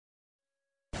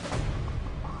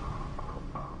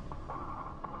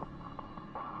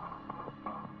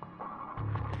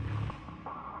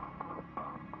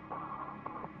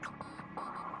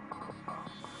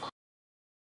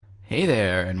Hey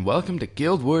there, and welcome to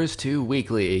Guild Wars 2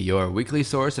 Weekly, your weekly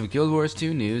source of Guild Wars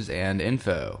 2 news and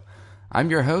info. I'm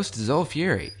your host,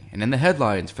 Zolfury, and in the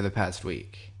headlines for the past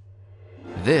week,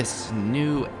 this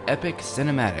new epic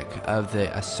cinematic of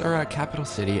the Asura capital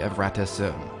city of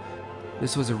Ratasum.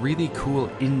 This was a really cool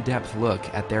in-depth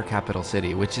look at their capital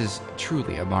city, which is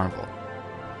truly a marvel.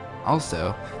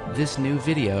 Also, this new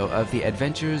video of the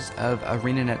adventures of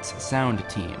ArenaNet's sound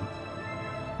team.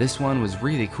 This one was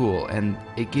really cool, and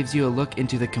it gives you a look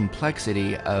into the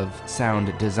complexity of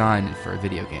sound design for a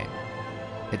video game.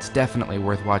 It's definitely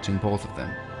worth watching both of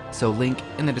them, so link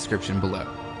in the description below.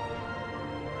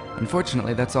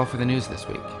 Unfortunately, that's all for the news this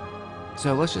week,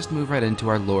 so let's just move right into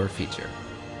our lore feature.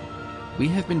 We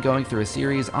have been going through a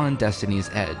series on Destiny's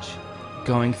Edge,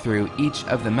 going through each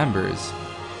of the members,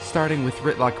 starting with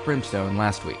Ritlock Brimstone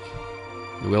last week.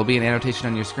 There will be an annotation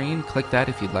on your screen, click that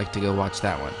if you'd like to go watch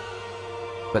that one.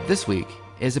 But this week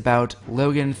is about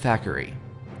Logan Thackeray,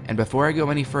 and before I go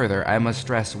any further, I must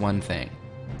stress one thing.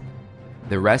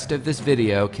 The rest of this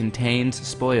video contains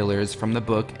spoilers from the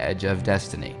book Edge of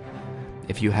Destiny.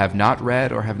 If you have not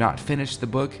read or have not finished the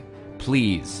book,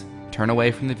 please turn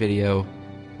away from the video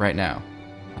right now.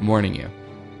 I'm warning you.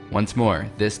 Once more,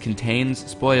 this contains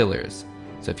spoilers,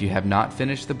 so if you have not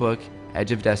finished the book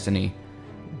Edge of Destiny,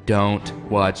 don't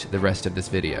watch the rest of this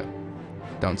video.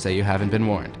 Don't say you haven't been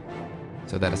warned.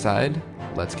 So that aside,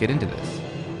 let's get into this.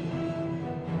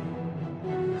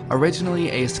 Originally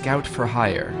a scout for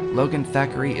hire, Logan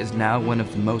Thackeray is now one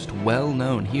of the most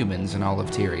well-known humans in all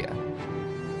of Tyria.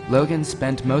 Logan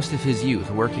spent most of his youth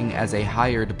working as a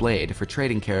hired blade for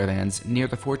trading caravans near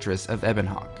the fortress of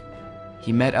Ebonhawk.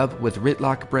 He met up with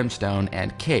Ritlock Brimstone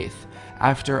and Kaith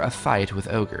after a fight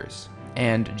with ogres,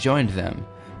 and joined them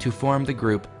to form the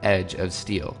group Edge of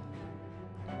Steel.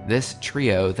 This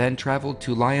trio then traveled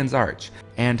to Lion's Arch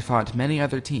and fought many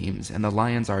other teams in the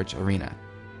Lion's Arch arena.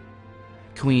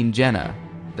 Queen Jenna,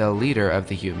 the leader of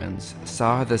the humans,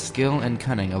 saw the skill and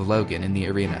cunning of Logan in the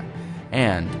arena,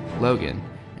 and Logan,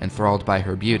 enthralled by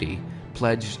her beauty,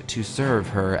 pledged to serve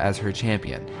her as her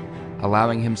champion,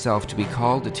 allowing himself to be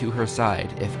called to her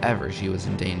side if ever she was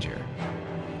in danger.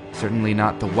 Certainly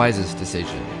not the wisest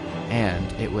decision,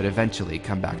 and it would eventually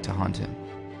come back to haunt him.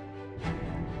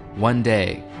 One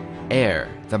day, Air,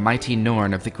 the mighty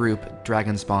Norn of the group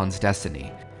Dragonspawn's Destiny,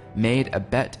 made a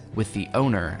bet with the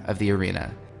owner of the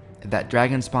arena that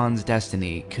Dragonspawn's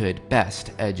Destiny could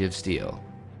best Edge of Steel.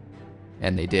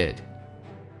 And they did.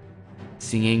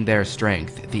 Seeing their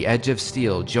strength, the Edge of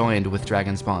Steel joined with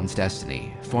Dragonspawn's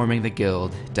Destiny, forming the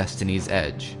guild Destiny's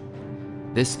Edge.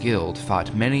 This guild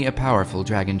fought many a powerful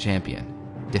dragon champion,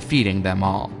 defeating them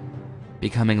all,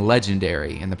 becoming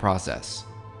legendary in the process.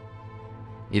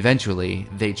 Eventually,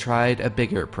 they tried a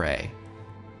bigger prey,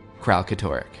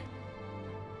 Kralkatorrik.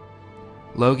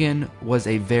 Logan was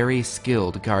a very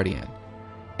skilled guardian,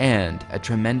 and a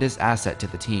tremendous asset to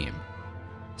the team.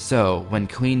 So, when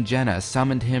Queen Jenna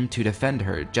summoned him to defend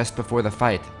her just before the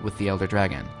fight with the Elder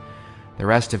Dragon, the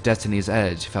rest of Destiny's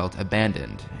Edge felt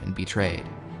abandoned and betrayed.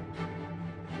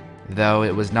 Though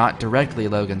it was not directly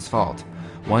Logan's fault,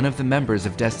 one of the members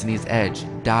of Destiny's Edge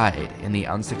died in the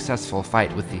unsuccessful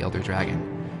fight with the Elder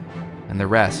Dragon, and the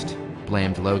rest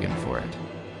blamed Logan for it.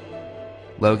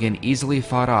 Logan easily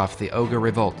fought off the ogre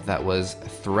revolt that was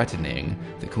threatening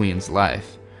the Queen's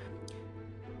life,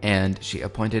 and she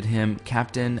appointed him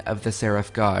captain of the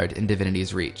Seraph Guard in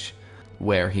Divinity's Reach,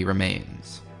 where he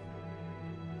remains.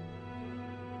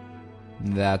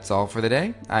 That's all for the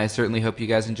day. I certainly hope you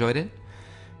guys enjoyed it.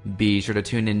 Be sure to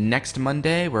tune in next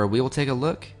Monday, where we will take a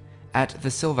look at the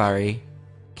Sylvari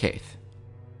Kaith.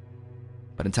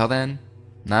 But until then,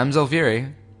 I'm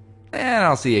Zolfury, and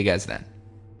I'll see you guys then.